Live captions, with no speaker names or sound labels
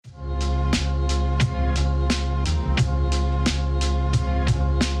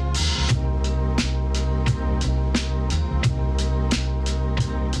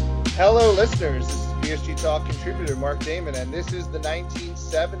Hello, listeners. This is PSG Talk contributor Mark Damon, and this is the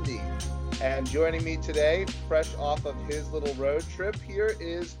 1970. And joining me today, fresh off of his little road trip, here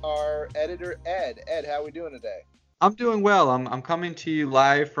is our editor, Ed. Ed, how are we doing today? I'm doing well. I'm coming to you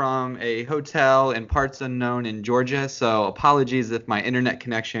live from a hotel in parts unknown in Georgia, so apologies if my internet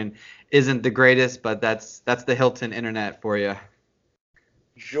connection isn't the greatest, but that's the Hilton internet for you.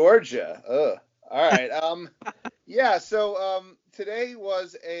 Georgia. Ugh. All right. Today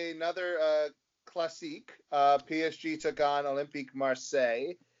was another Classique. PSG took on Olympique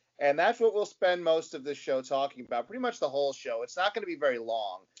Marseille, and that's what we'll spend most of this show talking about. Pretty much the whole show. It's not going to be very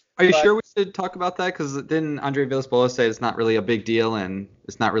long. Are you But sure we should talk about that? Because didn't Andre Villas-Boas say it's not really a big deal and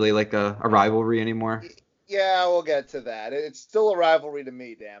it's not really like a rivalry anymore? yeah, we'll get to that. It's still a rivalry to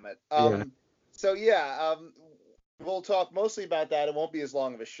me, damn it. Yeah. We'll talk mostly about that. It won't be as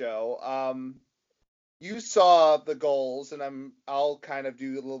long of a show. You saw the goals, and I'll kind of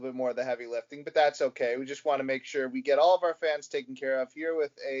do a little bit more of the heavy lifting, but that's okay. We just want to make sure we get all of our fans taken care of here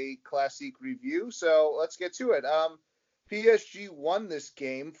with a Classique review. So let's get to it. PSG won this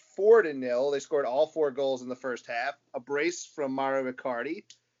game 4-0. They scored all 4 goals in the first half. A brace from Mauro Icardi,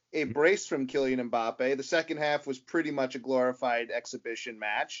 a brace from Kylian Mbappe. The second half was pretty much a glorified exhibition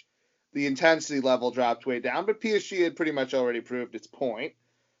match. The intensity level dropped way down, but PSG had pretty much already proved its point.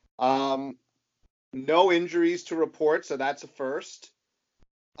 No injuries to report, so that's a first.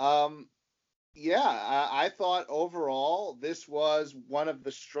 I thought overall this was one of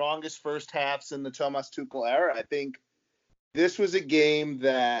the strongest first halves in the Thomas Tuchel era. I think this was a game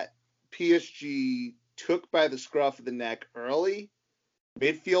that PSG took by the scruff of the neck early.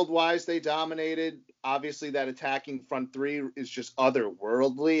 Midfield-wise, they dominated. Obviously, that attacking front three is just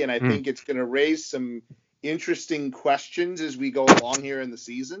otherworldly, and I think it's going to raise some interesting questions as we go along here in the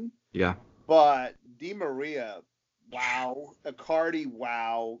season. Yeah. But Di Maria, wow. Icardi,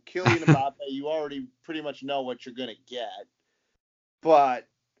 wow. Kylian Mbappe, you already pretty much know what you're going to get. But,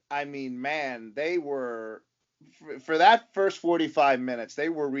 I mean, man, they were, for that first 45 minutes, they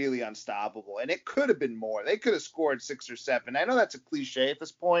were really unstoppable. And it could have been more. They could have scored 6 or 7. I know that's a cliche at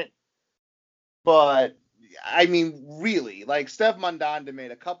this point. But, I mean, really, like, Steph Mandanda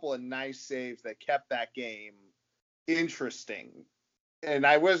made a couple of nice saves that kept that game interesting. And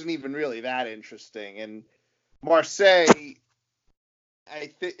I wasn't even really that interesting. And Marseille,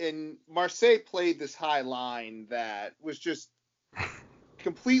 Marseille played this high line that was just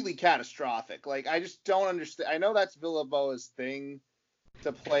completely catastrophic. Like, I just don't understand. I know that's Villas-Boas' thing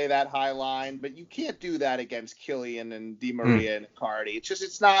to play that high line, but you can't do that against Kylian and Di Maria and Icardi.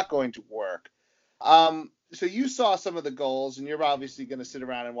 It's not going to work. So you saw some of the goals, and you're obviously going to sit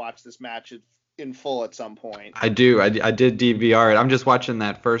around and watch this match in full at some point. I do. I did DVR it. I'm just watching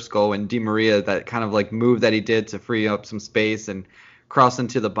that first goal when Di Maria, that kind of like move that he did to free up some space and cross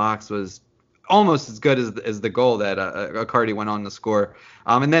into the box was almost as good as the goal that Icardi went on to score.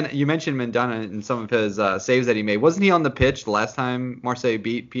 And then you mentioned Mandanda and some of his saves that he made. Wasn't he on the pitch the last time Marseille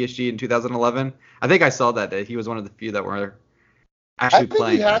beat PSG in 2011? I think I saw that he was one of the few that were actually playing. I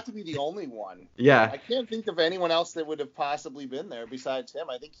think he had to be the only one. Yeah. I can't think of anyone else that would have possibly been there besides him.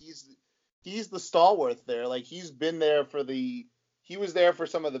 I think he's the stalwart there. Like, he was there for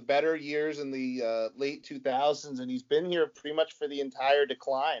some of the better years in the late 2000s, and he's been here pretty much for the entire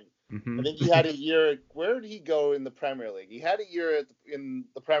decline. Mm-hmm. I think he had a year. Where did he go in the Premier League? He had a year in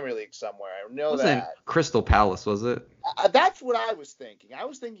the Premier League somewhere. I know that. Crystal Palace, was it? That's what I was thinking. I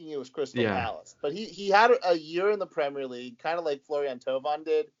was thinking it was Crystal Palace. But he had a year in the Premier League, kind of like Florian Thauvin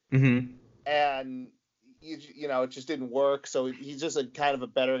did. Mm-hmm. And it just didn't work. So he's just a kind of a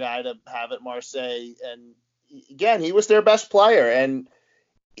better guy to have at Marseille. And again, he was their best player. And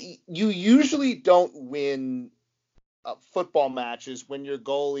you usually don't win football matches when your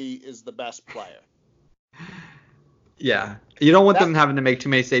goalie is the best player. Yeah. You don't want them having to make too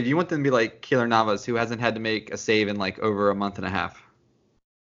many saves. You want them to be like Keylor Navas, who hasn't had to make a save in like over a month and a half.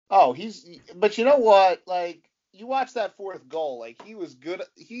 Oh, but you know what? Like, you watch that fourth goal, like, he was good.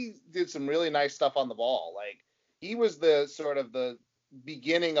 He did some really nice stuff on the ball. Like, he was the sort of the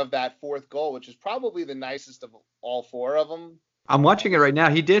beginning of that fourth goal, which is probably the nicest of all 4 of them. I'm watching it right now.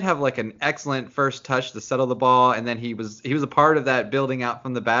 He did have like an excellent first touch to settle the ball, and then he was a part of that building out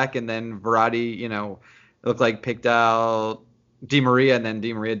from the back, and then Verratti, looked like picked out Di Maria, and then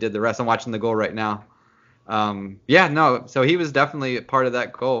Di Maria did the rest. I'm watching the goal right now. So he was definitely a part of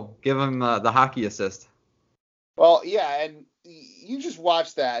that goal. Give him the hockey assist. Well, yeah, and you just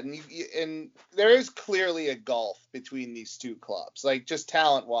watch that, and there is clearly a gulf between these two clubs, like, just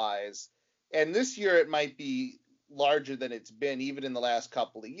talent-wise. And this year it might be larger than it's been even in the last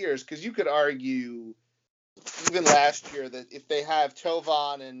couple of years, because you could argue even last year that if they have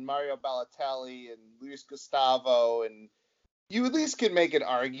Tovan and Mario Balotelli and Luis Gustavo, and you at least can make an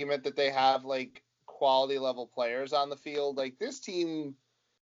argument that they have like quality level players on the field. Like this team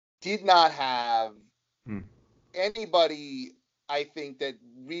did not have Hmm. anybody, I think, that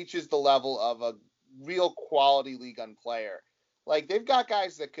reaches the level of a real quality league on player. Like they've got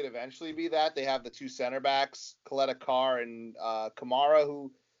guys that could eventually be that. They have the two center backs, Coletta Carr and Kamara,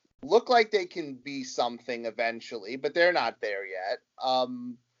 who look like they can be something eventually, but they're not there yet.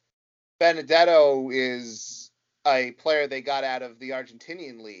 Benedetto is a player they got out of the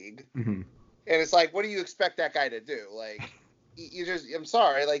Argentinian league, Mm-hmm. and it's like, what do you expect that guy to do? Like, you just, I'm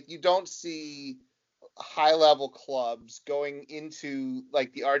sorry, like you don't see high level clubs going into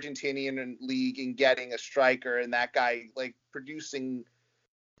like the Argentinian league and getting a striker and that guy like producing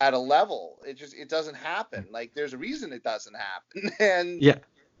at a level. It doesn't happen. Like there's a reason it doesn't happen. And Yeah.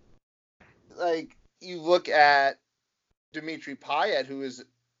 like you look at Dimitri Payet, who is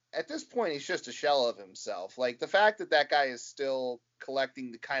at this point he's just a shell of himself. Like the fact that that guy is still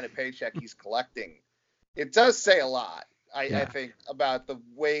collecting the kind of paycheck he's collecting, it does say a lot. I Yeah. think about the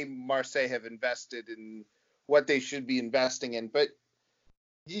way Marseille have invested in what they should be investing in. But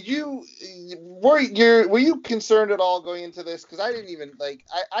you were you concerned at all going into this? Because I didn't even like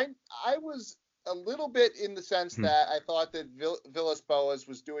I was a little bit in the sense Hmm. that I thought that Villas Boas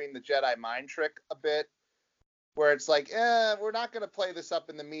was doing the Jedi mind trick a bit, where it's like, we're not going to play this up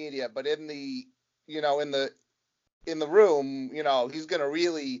in the media, but in the in the room, he's going to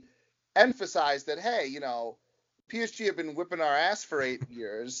really emphasize that, hey, PSG have been whipping our ass for 8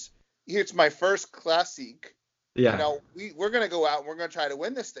 years. It's my first Classique. Yeah. We're going to go out and we're going to try to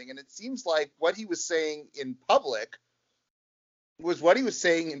win this thing. And it seems like what he was saying in public was what he was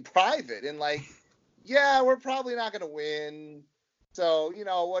saying in private. And like, yeah, we're probably not going to win. So,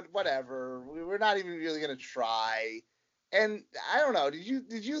 whatever. We're not even really going to try. And I don't know.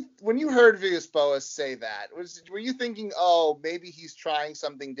 Did you when you heard Villas Boas say that, were you thinking, oh, maybe he's trying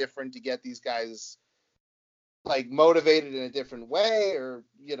something different to get these guys like motivated in a different way, or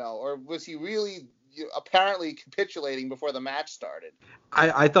was he really apparently capitulating before the match started?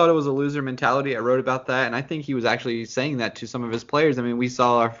 I thought it was a loser mentality. I wrote about that, and I think he was actually saying that to some of his players. I mean, we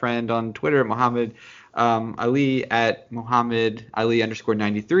saw our friend on Twitter, Muhammad Ali at Muhammad Ali underscore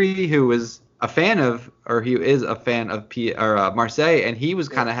 93, who was a fan of, or he is a fan of Marseille, and he was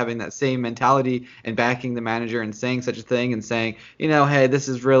Yeah. kind of having that same mentality and backing the manager and saying such a thing and saying, hey, this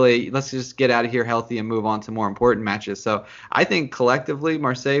is really, let's just get out of here healthy and move on to more important matches. So I think collectively,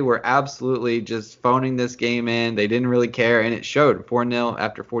 Marseille were absolutely just phoning this game in. They didn't really care, and it showed 4-0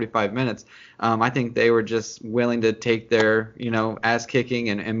 after 45 minutes. I think they were just willing to take their, ass kicking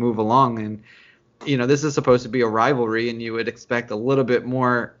and move along. And, this is supposed to be a rivalry, and you would expect a little bit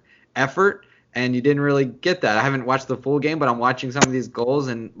more effort, and you didn't really get that. I haven't watched the full game, but I'm watching some of these goals,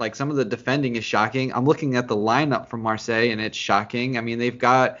 and like some of the defending is shocking. I'm looking at the lineup from Marseille, and it's shocking. I mean, they've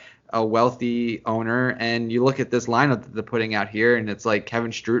got a wealthy owner, and you look at this lineup that they're putting out here, and it's like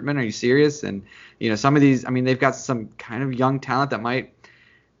Kevin Strootman. Are you serious? And some of these, I mean, they've got some kind of young talent that might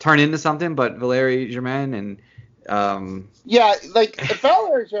turn into something, but Valeri Germain and Yeah, like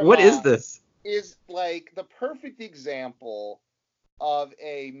Valerie what is Germain this? is like the perfect example of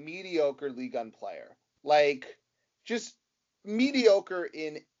a mediocre Ligue 1 player. Like, just mediocre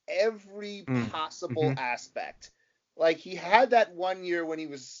in every possible Mm-hmm. aspect. Like, he had that one year when he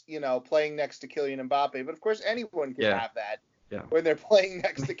was, playing next to Kylian Mbappe, but of course anyone can Yeah, have that yeah. when they're playing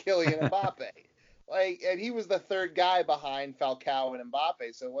next to Kylian Mbappe. Like, and he was the third guy behind Falcao and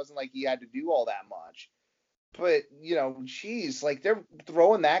Mbappe, so it wasn't like he had to do all that much. But, geez, like they're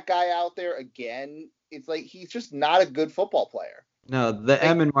throwing that guy out there again. It's like he's just not a good football player. No, the Like,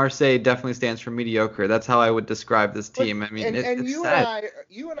 M in Marseille definitely stands for mediocre. That's how I would describe this but team. I mean, and it's you and sad.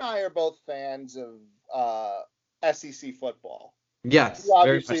 I are both fans of SEC football. You Yes, very much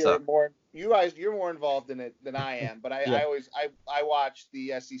obviously are so. more you're more involved in it than I am. But Yeah. I always I watch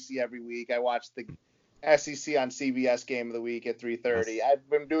the SEC every week. I watch the SEC on CBS Game of the Week at 3:30. Yes. I've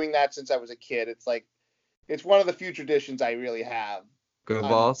been doing that since I was a kid. It's like it's one of the few traditions I really have Go on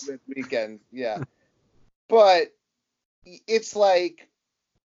balls. weekends. Yeah, but it's like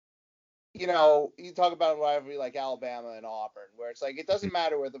you talk about a rivalry like Alabama and Auburn, where it's like it doesn't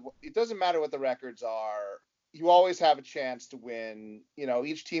matter what the records are. You always have a chance to win.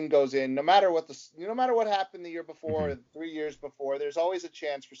 Each team goes in, no matter what happened the year before, Hmm. or 3 years before. There's always a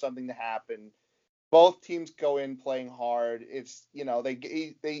chance for something to happen. Both teams go in playing hard. It's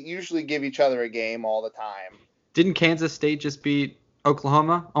they usually give each other a game all the time. Didn't Kansas State just beat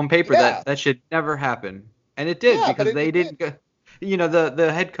Oklahoma? On paper, Yeah, that should never happen, and it did yeah, but because they it did. didn't.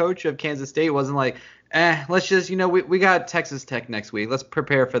 The head coach of Kansas State wasn't like, let's just, we got Texas Tech next week. Let's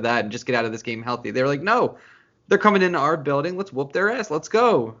prepare for that and just get out of this game healthy. They were like, no, they're coming into our building. Let's whoop their ass. Let's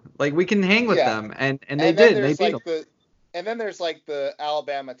go. Like, we can hang with Yeah. them. And they And then did. And they there's beat them. like the and then there's like the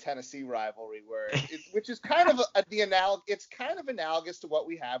Alabama Tennessee rivalry which is kind of it's kind of analogous to what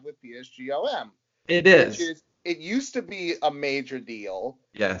we have with PSGOM, It which is. is it used to be a major deal,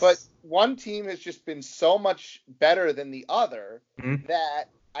 but Yes. one team has just been so much better than the other Mhm. that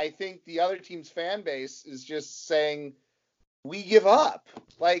I think the other team's fan base is just saying, we give up.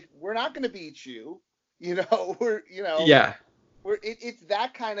 Like, we're not going to beat you. Yeah. It's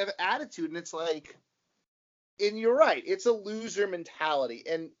that kind of attitude. And it's like, and you're right, it's a loser mentality.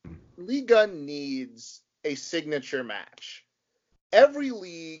 And Liga needs a signature match. Every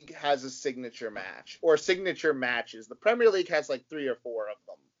league has a signature match or signature matches. The Premier League has like 3 or 4 of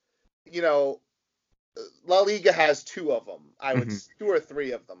them. You know, La Liga has 2 of them. Hmm. 2 or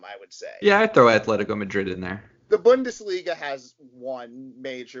 3 of them, I would say. Yeah, I'd throw Atletico Madrid in there. The Bundesliga has one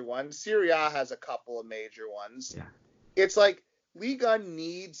major one. Serie A has a couple of major ones. Yeah. It's like Liga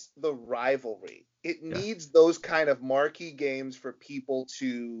needs the rivalry. It Yeah. needs those kind of marquee games for people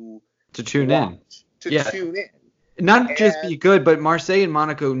to Tune in. watch, to Yeah. tune in. Not just And be good, but Marseille and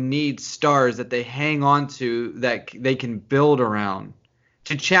Monaco need stars that they hang on to that they can build around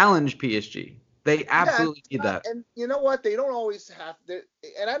to challenge PSG. They absolutely need that. and you know what? They don't always have to.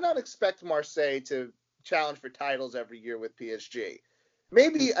 And I don't expect Marseille to challenge for titles every year with PSG.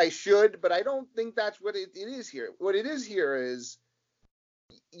 Maybe I should, but I don't think that's what it is here. What it is here is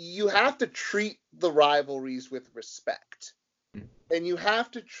you have to treat the rivalries with respect. And you have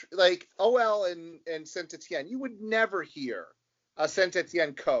to, like, OL and Saint Etienne, you would never hear a Saint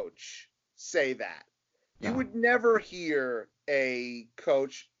Etienne coach say that. You would never hear a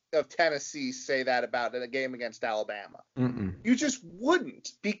coach of Tennessee say that about a game against Alabama. Mm-mm. You just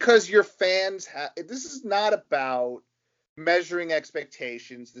wouldn't, because your fans have. This is not about measuring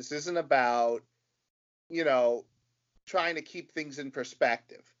expectations. This isn't about, trying to keep things in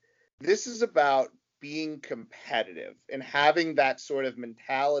perspective. This is about being competitive and having that sort of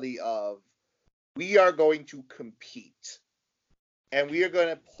mentality of, we are going to compete and we are going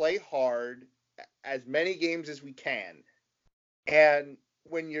to play hard as many games as we can. And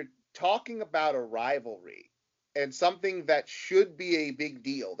when you're talking about a rivalry and something that should be a big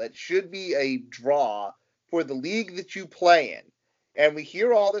deal, that should be a draw for the league that you play in, and we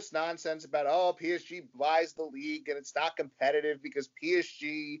hear all this nonsense about, oh, PSG buys the league and it's not competitive because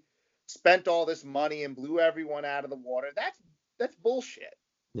PSG spent all this money and blew everyone out of the water. That's bullshit.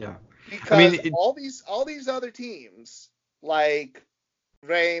 Yeah. I Because mean, all these other teams like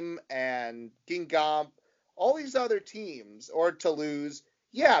Reims and Guingamp, all these other teams, or Toulouse,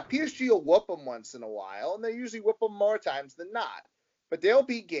 yeah, PSG will whoop them once in a while, and they usually whoop them more times than not. But there'll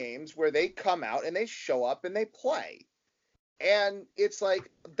be games where they come out and they show up and they play. And it's like,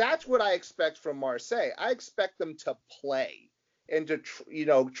 that's what I expect from Marseille. I expect them to play and to,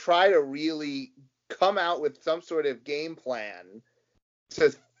 try to really come out with some sort of game plan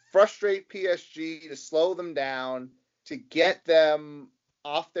to frustrate PSG, to slow them down, to get them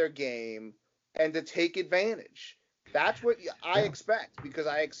off their game, and to take advantage. That's what I expect, because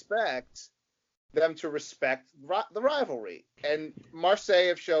I expect them to respect the rivalry. And Marseille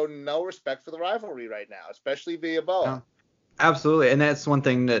have shown no respect for the rivalry right now, especially via Boa. no, absolutely. And that's one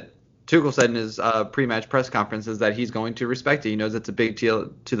thing that Tuchel said in his pre-match press conference, is that he's going to respect it. He knows it's a big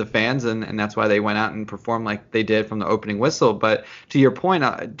deal to the fans, and that's why they went out and performed like they did from the opening whistle. But to your point,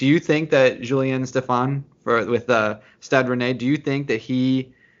 do you think that Julien Stéphan with Stade Rennais, do you think that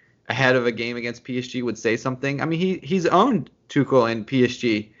he, ahead of a game against PSG, would say something? I mean, he's owned Tuchel and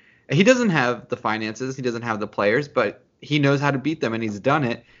PSG. He doesn't have the finances, he doesn't have the players, but he knows how to beat them, and he's done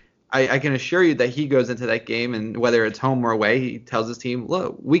it. I can assure you that he goes into that game, and whether it's home or away, he tells his team,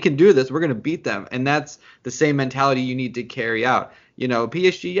 look, we can do this. We're going to beat them. And that's the same mentality you need to carry out.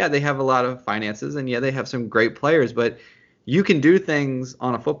 PSG, yeah, they have a lot of finances, and yeah, they have some great players, but you can do things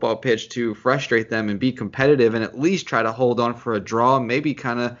on a football pitch to frustrate them and be competitive and at least try to hold on for a draw, maybe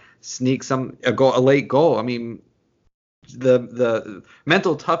kind of sneak a late goal. I mean, the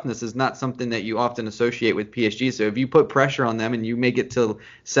mental toughness is not something that you often associate with PSG. So if you put pressure on them and you make it till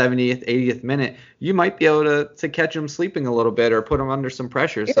 70th, 80th minute, you might be able to catch them sleeping a little bit or put them under some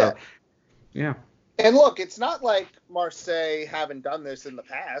pressure. Yeah. So, yeah. And look, it's not like Marseille haven't done this in the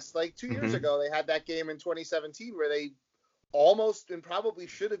past. Like 2 years Mm-hmm. ago, they had that game in 2017 where they almost and probably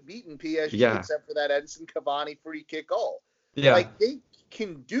should have beaten PSG, Yeah. except for that Edson Cavani free kick goal. Yeah. Like, they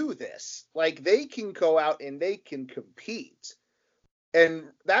can do this. Like, they can go out and they can compete. And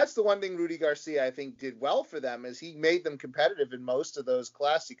that's the one thing Rudy Garcia, I think, did well for them, is he made them competitive in most of those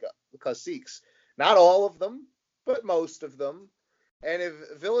classiques. Not all of them, but most of them. And if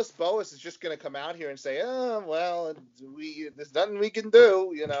Villas-Boas is just going to come out here and say, "Oh, well, there's nothing we can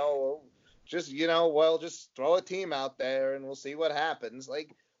do," just well, just throw a team out there and we'll see what happens.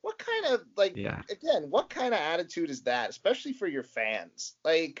 Like, what kind of Yeah. again, what kind of attitude is that, especially for your fans?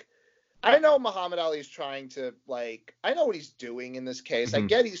 Like, I know Muhammad Ali is trying to I know what he's doing in this case. I Hmm.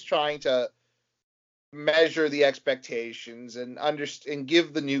 get he's trying to measure the expectations and and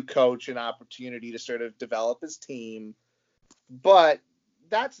give the new coach an opportunity to sort of develop his team, but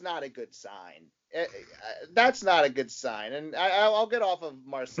that's not a good sign. That's not a good sign. And I'll get off of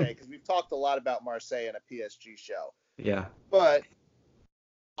Marseille because we've talked a lot about Marseille in a PSG show. Yeah. But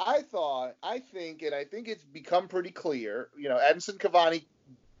I think it's become pretty clear. Edinson Cavani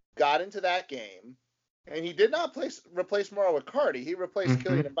got into that game, and he did not replace Mauro Icardi. He replaced Hmm.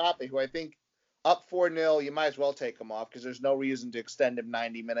 Kylian Mbappe, who I think up 4-0, you might as well take him off because there's no reason to extend him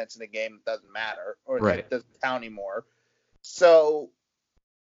 90 minutes in a game that doesn't matter or Right. that doesn't count anymore. So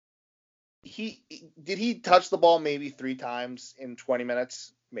he touch the ball maybe 3 times in 20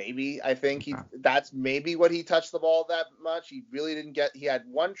 minutes. Maybe I think Okay. that's maybe what he touched the ball that much. He really didn't get. He had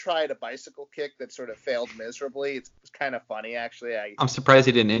one try at a bicycle kick that sort of failed miserably. It's kind of funny actually. I'm surprised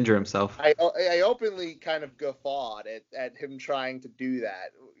he didn't injure himself. I openly kind of guffawed at him trying to do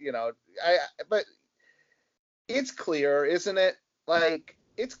that. But it's clear, isn't it? Like,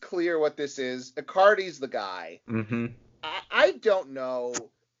 it's clear what this is. Icardi's the guy. Hmm. I don't know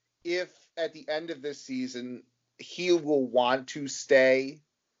if at the end of this season he will want to stay,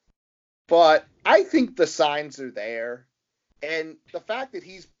 but I think the signs are there. And the fact that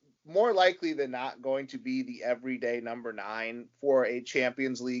he's more likely than not going to be the everyday number 9 for a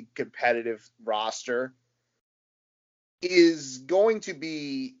Champions League competitive roster is going to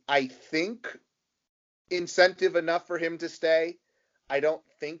be, I think, incentive enough for him to stay. I don't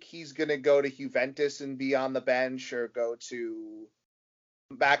think he's going to go to Juventus and be on the bench or go to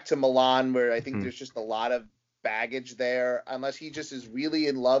back to Milan, where I think Hmm. there's just a lot of baggage there, unless he just is really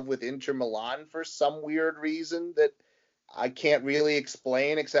in love with Inter Milan for some weird reason that I can't really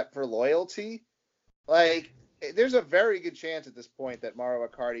explain except for loyalty. Like, there's a very good chance at this point that Mauro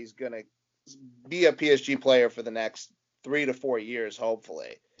Icardi is going to be a PSG player for the next 3 to 4 years,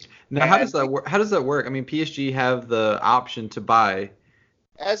 hopefully. Now, how does And that work? How does that work? I mean, PSG have the option to buy.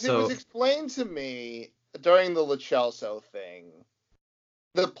 as it was So, explained to me during the Lo Celso thing,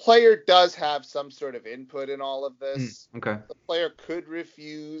 the player does have some sort of input in all of this. okay. The player could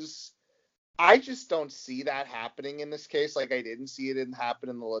refuse. I just don't see that happening in this case. Like, I didn't see it happen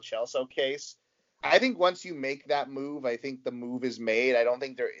in the Lo Celso case. I think once you make that move, I think the move is made. I don't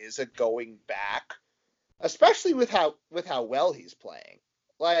think there is a going back, especially with how well he's playing.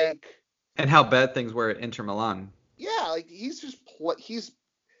 Like, And how bad things were at Inter Milan. yeah, like he's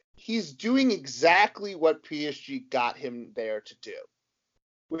doing exactly what PSG got him there to do,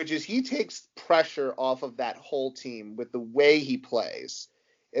 which is he takes pressure off of that whole team with the way he plays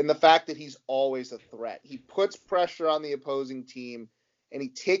and the fact that he's always a threat. He puts pressure on the opposing team and he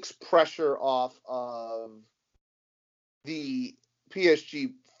takes pressure off of the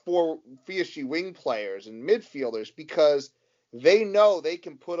PSG PSG wing players and midfielders because they know they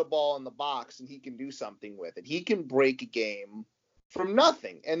can put a ball in the box and he can do something with it. He can break a game from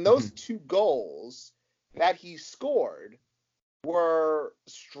nothing. And Hmm. those 2 goals that he scored were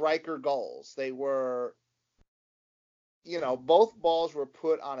striker goals. They were, both balls were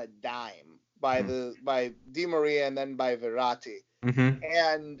put on a dime by Di Maria and then by Verratti. Hmm.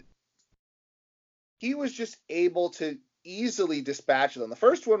 And he was just able to easily dispatch them. The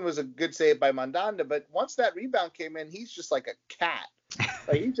first one was a good save by Mandanda, but once that rebound came in, he's just like a cat.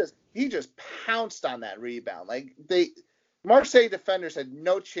 Like, he just pounced on that rebound. Like, Marseille defenders had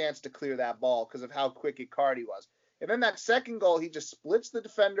no chance to clear that ball because of how quick Icardi was. And then that second goal, he just splits the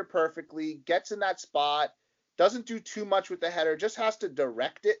defender perfectly, gets in that spot, doesn't do too much with the header, just has to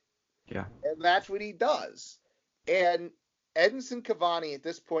direct it, Yeah. and that's what he does. And Edinson Cavani at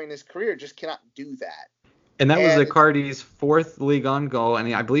this point in his career just cannot do that. And that was And Icardi's fourth league on goal,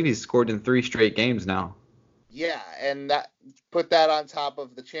 and I believe he's scored in 3 straight games now. yeah, and that put that on top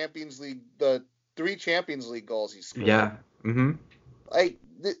of the Champions League, the 3 Champions League goals he scored. Yeah. Hmm. Like,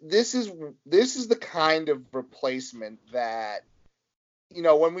 this is the kind of replacement that,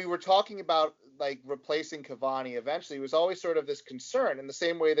 when we were talking about like replacing Cavani eventually, it was always sort of this concern in the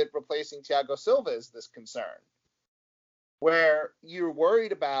same way that replacing Thiago Silva is this concern, where you're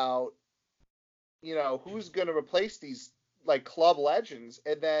worried about, who's going to replace these like club legends,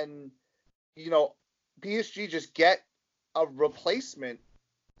 and then, PSG just get a replacement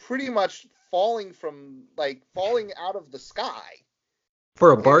pretty much falling out of the sky. For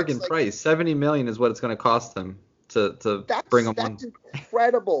a And it's bargain like, price, 70 million is what it's going to cost them to bring that's him on. that's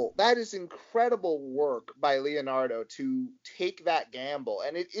incredible. That is incredible work by Leonardo to take that gamble.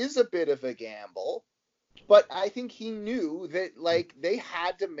 And it is a bit of a gamble, but I think he knew that like they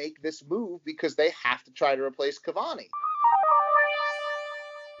had to make this move because they have to try to replace Cavani.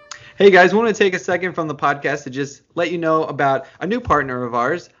 Hey guys, I want to take a second from the podcast to just let you know about a new partner of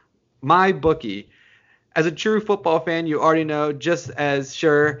ours, MyBookie. As a true football fan, you already know just as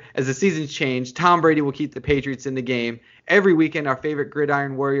sure as the seasons change, Tom Brady will keep the Patriots in the game. Every weekend, our favorite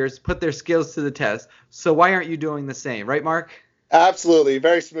gridiron warriors put their skills to the test. So why aren't you doing the same, right, Mark? Absolutely,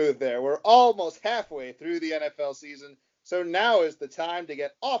 very smooth there. We're almost halfway through the NFL season, so now is the time to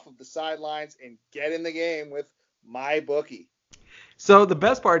get off of the sidelines and get in the game with MyBookie. So the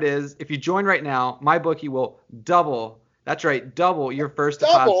best part is, if you join right now, MyBookie will double. That's right, double your first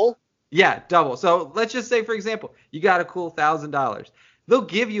deposit. Double. Yeah, double. So let's just say, for example, you got a cool $1,000. They'll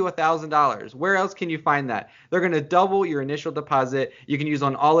give you $1,000. Where else can you find that? They're going to double your initial deposit. You can use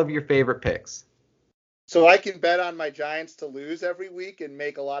on all of your favorite picks. So I can bet on my Giants to lose every week and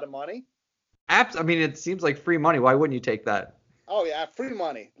make a lot of money? I mean, it seems like free money. Why wouldn't you take that? Oh, yeah, free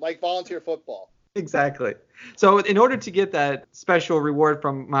money, like volunteer football. Exactly. So in order to get that special reward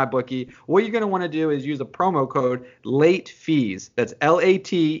from MyBookie, what you're going to want to do is use a promo code late fees. That's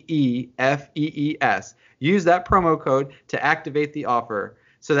LATEFEES. Use that promo code to activate the offer.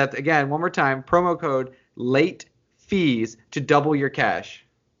 So that, again, one more time, promo code late fees to double your cash.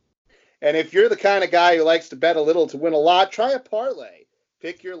 And if you're the kind of guy who likes to bet a little to win a lot, try a parlay.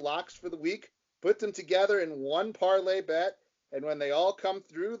 Pick your locks for the week, put them together in one parlay bet, and when they all come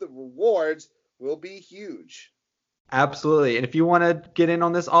through, the rewards will be huge. Absolutely. And if you want to get in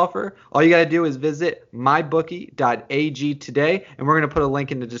on this offer, all you got to do is visit mybookie.ag today, and we're going to put a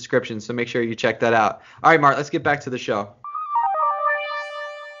link in the description, so make sure you check that out. All right, Mark, let's get back to the show.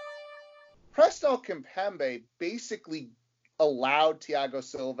 Preston Kimpembe basically allowed Thiago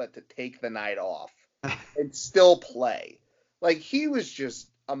Silva to take the night off and still play. Like, he was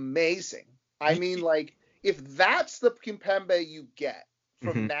just amazing. I mean, like, if that's the Kimpembe you get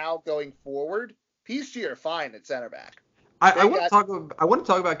from now going forward, PSG are fine at center back. I want to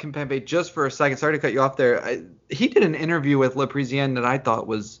talk about Kimpembe just for a second. Sorry to cut you off there. He did an interview with Le Parisien that I thought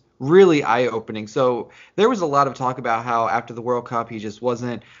was really eye-opening. So there was a lot of talk about how after the World Cup he just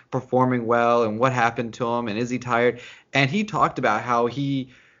wasn't performing well and what happened to him and is he tired. And he talked about how he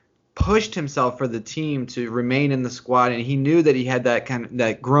pushed himself for the team to remain in the squad, and he knew that he had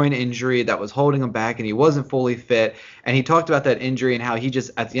that groin injury that was holding him back and he wasn't fully fit. And he talked about that injury and how he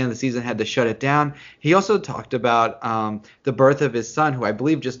just at the end of the season had to shut it down. He also talked about the birth of his son, who I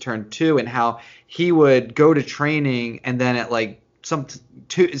believe just turned 2, and how he would go to training and then at like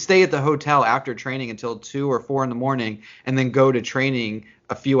stay at the hotel after training until 2 or 4 in the morning and then go to training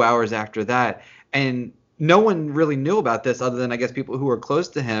a few hours after that. And no one really knew about this other than, I guess, people who were close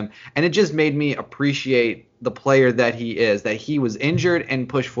to him. And it just made me appreciate the player that he is, that he was injured and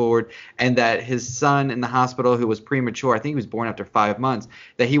pushed forward, and that his son in the hospital, who was premature, I think he was born after 5 months,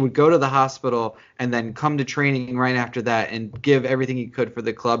 that he would go to the hospital and then come to training right after that and give everything he could for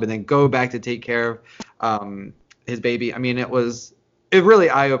the club and then go back to take care of his baby. I mean, it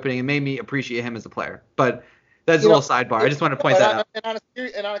really eye-opening. It made me appreciate him as a player. But that's a little sidebar. I just want to point that out.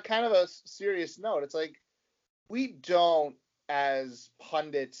 And on a kind of a serious note, it's like, we don't, as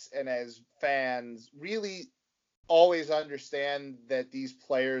pundits and as fans, really always understand that these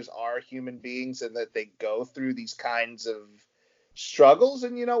players are human beings and that they go through these kinds of struggles.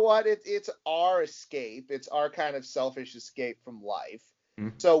 And you know what? It's our escape. It's our kind of selfish escape from life.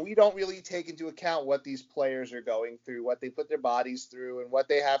 So we don't really take into account what these players are going through, what they put their bodies through, and what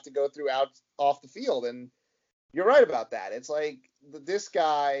they have to go through off the field. And you're right about that. It's like, this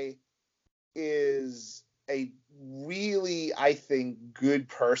guy is a really, I think, good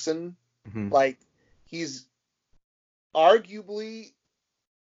person. Like, he's arguably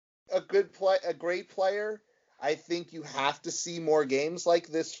a great player. I think you have to see more games like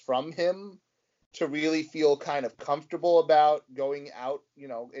this from him to really feel kind of comfortable about going out,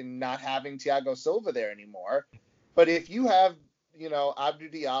 and not having Thiago Silva there anymore. But if you have,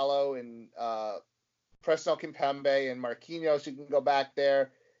 Abdou Diallo and Preston Kimpembe and Marquinhos, you can go back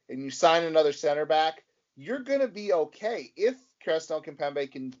there and you sign another center back, you're going to be okay if Preston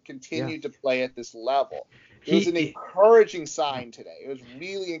Kimpembe can continue to play at this level. It was an encouraging sign today. It was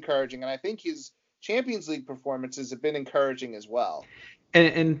really encouraging, and I think his Champions League performances have been encouraging as well.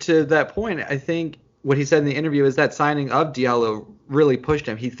 And to that point, I think what he said in the interview is that signing of Diallo really pushed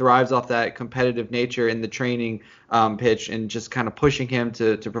him. He thrives off that competitive nature in the training pitch and just kind of pushing him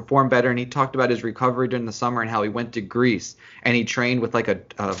to perform better. And he talked about his recovery during the summer and how he went to Greece and he trained with like a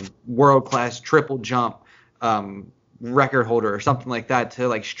world-class triple jump record holder or something like that to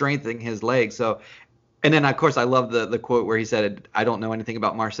like strengthen his legs. So, and then of course I love the quote where he said, "I don't know anything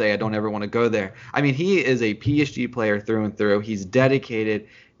about Marseille. I don't ever want to go there." I mean, he is a PSG player through and through. He's dedicated.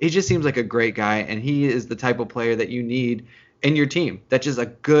 He just seems like a great guy, and he is the type of player that you need in your team. That's just a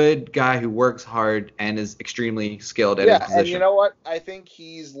good guy who works hard and is extremely skilled at his Yeah, and you position. know what? I think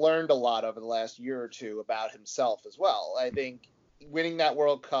he's learned a lot over the last year or two about himself as well. I think winning that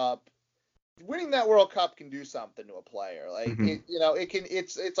World Cup, can do something to a player. Like Hmm. it can.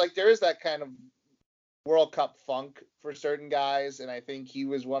 It's like there is that kind of World Cup funk for certain guys, and I think he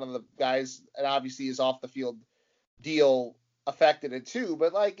was one of the guys. And obviously, his off the field deal affected it too.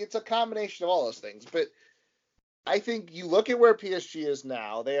 But like, it's a combination of all those things. But I think you look at where PSG is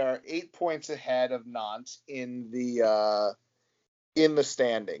now; they are 8 points ahead of Nantes in the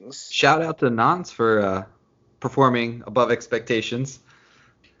standings. Shout out to Nance for performing above expectations.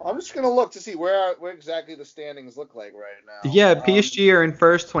 I'm just gonna look to see where exactly the standings look like right now. Yeah, PSG are in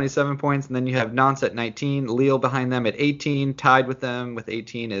first, 27 points, and then you have Nantes at 19, Lille behind them at 18, tied with them with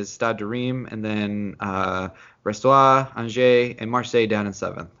 18 is Stade de Reims, and then Brestois, Angers, and Marseille down in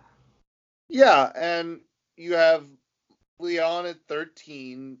seventh. Yeah, and you have Lyon at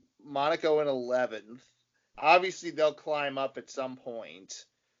 13, Monaco in 11th. Obviously, they'll climb up at some point,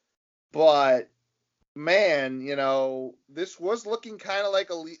 but man, this was looking kind of like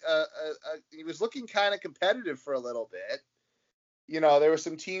he was looking kind of competitive for a little bit. There were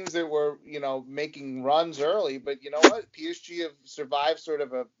some teams that were, making runs early, but you know what? PSG have survived sort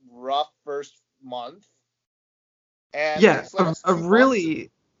of a rough first month, and Yeah, these last a 2 months.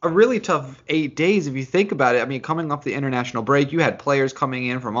 really tough 8 days if you think about it. I mean, coming off the international break, you had players coming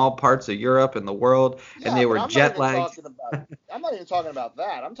in from all parts of Europe and the world, and Yeah, they but were I'm not jet even lagged. talking about. I'm not even talking about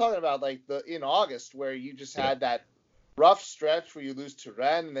that. I'm talking about like the in August where you just Yeah. had that rough stretch where you lose to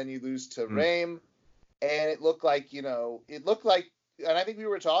Rennes and then you lose to Mm. Reims, and it looked like, and I think we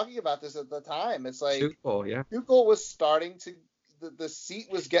were talking about this at the time. It's like Tuchel, yeah. Tuchel was starting to, the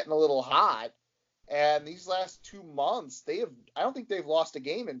seat was getting a little hot, and these last 2 months I don't think they've lost a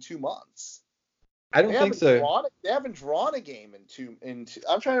game in 2 months. I They don't think haven't so. drawn They haven't drawn a game in two.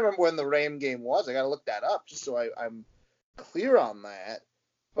 I'm trying to remember when the Ram game was. I got to look that up just so I'm clear on that.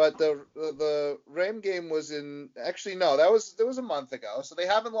 But the Ram game was in, actually no, that was a month ago. So they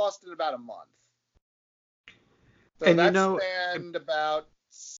haven't lost in about a month. So And that spanned about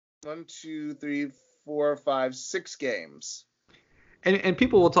 1, 2, 3, 4, 5, 6 games. and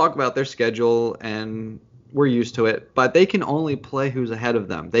people will talk about their schedule and we're used to it, but they can only play who's ahead of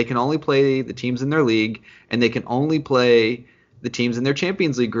them. They can only play the teams in their league and they can only play the teams in their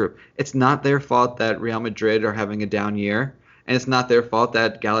Champions League group. It's not their fault that Real Madrid are having a down year, and it's not their fault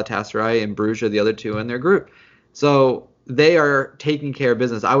that Galatasaray and Bruges are the other two in their group. So they are taking care of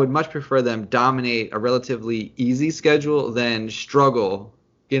business. I would much prefer them dominate a relatively easy schedule than struggle.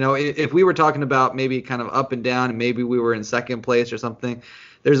 If we were talking about maybe kind of up and down and maybe we were in second place or something,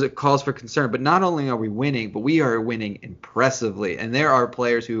 there's a cause for concern. But not only are we winning, but we are winning impressively. And there are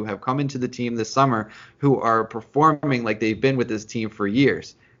players who have come into the team this summer who are performing like they've been with this team for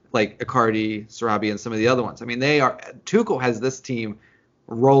years, like Icardi, Sarabi, and some of the other ones. I mean, Tuchel has this team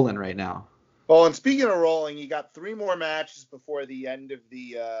rolling right now. Well, and speaking of rolling, you got 3 more matches before the end of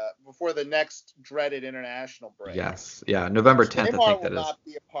before the next dreaded international break, Yes, yeah, November which 10th, I Neymar think will that is. not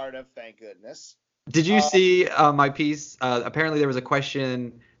be a part of, thank goodness. Did you Uh, see my piece? Apparently, there was a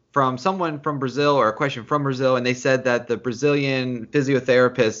question from someone from Brazil or a question from Brazil, and they said that the Brazilian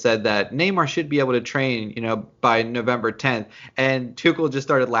physiotherapist said that Neymar should be able to train, by November 10th. And Tuchel just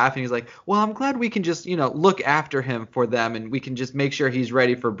started laughing. He's like, "Well, I'm glad we can just, look after him for them, and we can just make sure he's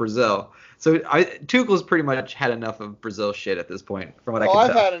ready for Brazil." So Tuchel's pretty much had enough of Brazil shit at this point, from what I well, can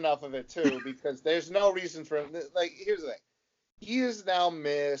I've tell. had enough of it too because there's no reason for him. Like, here's the thing: he has now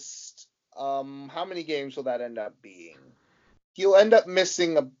missed. How many games will that end up being? He'll end up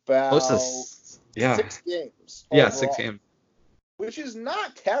missing Close to, about yeah, 6 games yeah, 6 overall, games. which is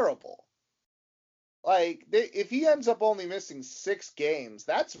not terrible. Like, if he ends up only missing 6 games,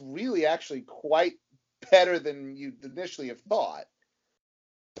 that's really actually quite better than you initially have thought.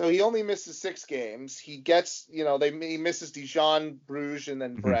 So he only misses 6 games. He gets, he misses Dijon, Bruges, and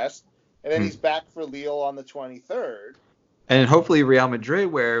then Mhm. Brest, and then Mhm. he's back for Lille on the 23rd. And hopefully Real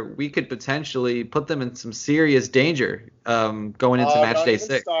Madrid, where we could potentially put them in some serious danger going into Oh, match don't day even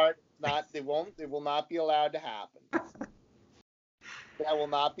 6. start. Not, they won't. They will not be allowed to happen. That will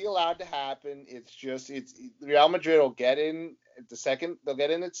not be allowed to happen. It's Real Madrid will get in at the second. They'll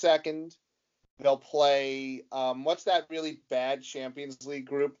get in at second. They'll play. What's that really bad Champions League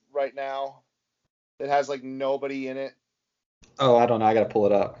group right now that has like nobody in it? Oh, I don't know. I gotta pull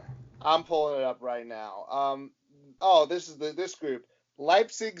it up. I'm pulling it up right now. This is this group: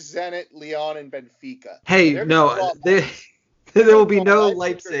 Leipzig, Zenit, Lyon, and Benfica. Hey, They're gonna no, draw. there will be Draw no Leipzig or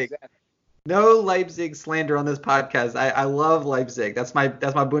Leipzig. Zenit. No Leipzig slander on this podcast. I love Leipzig. That's my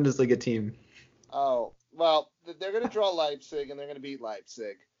Bundesliga team. Oh well, they're gonna draw Leipzig and they're gonna beat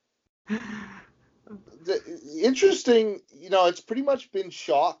Leipzig. Interesting, it's pretty much been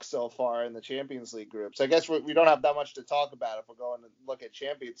shock so far in the Champions League groups. I guess we don't have that much to talk about if we're going to look at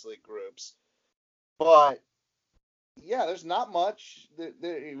Champions League groups. But, yeah, there's not much.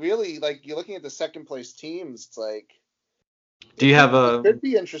 Really, like, you're looking at the second place teams, it's like... Do you have It could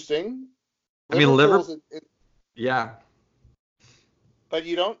be interesting. I mean, Liverpool... Yeah. But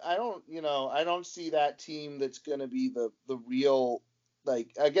I don't see that team that's going to be the real...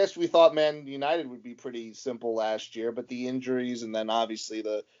 Like, I guess we thought Man United would be pretty simple last year, but the injuries and then obviously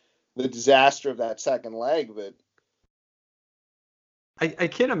the disaster of that second leg. But I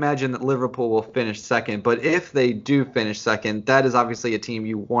can't imagine that Liverpool will finish second, but if they do finish second, that is obviously a team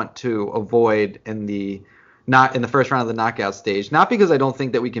you want to avoid in the first round of the knockout stage. Not because I don't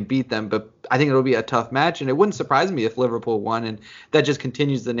think that we can beat them, but I think it'll be a tough match, and it wouldn't surprise me if Liverpool won, and that just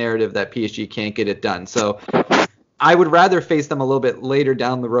continues the narrative that PSG can't get it done. So I would rather face them a little bit later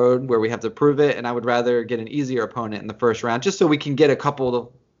down the road where we have to prove it, and I would rather get an easier opponent in the first round just so we can get a couple of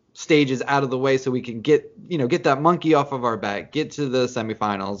stages out of the way so we can get that monkey off of our back, get to the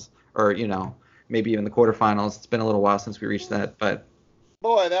semifinals or, maybe even the quarterfinals. It's been a little while since we reached that, but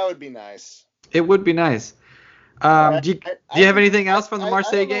boy, that would be nice. It would be nice. Do you have anything else from the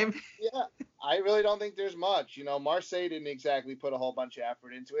Marseille game? Yeah, I really don't think there's much. Marseille didn't exactly put a whole bunch of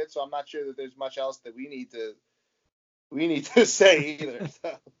effort into it, so I'm not sure that there's much else that we need to say either.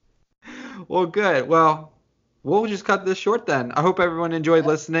 So. Well, good. Well, we'll just cut this short then. I hope everyone enjoyed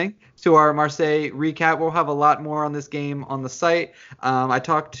listening to our Marseille recap. We'll have a lot more on this game on the site. I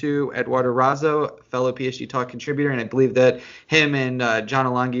talked to Eduardo Razzo, fellow PSG Talk contributor, and I believe that him and John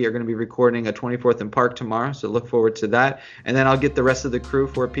Alongi are going to be recording a 24th and Park tomorrow, so look forward to that. And then I'll get the rest of the crew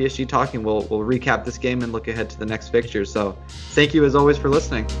for PSG Talk, and we'll recap this game and look ahead to the next fixture. So thank you as always for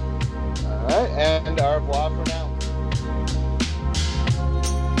listening. All right, and au revoir for now.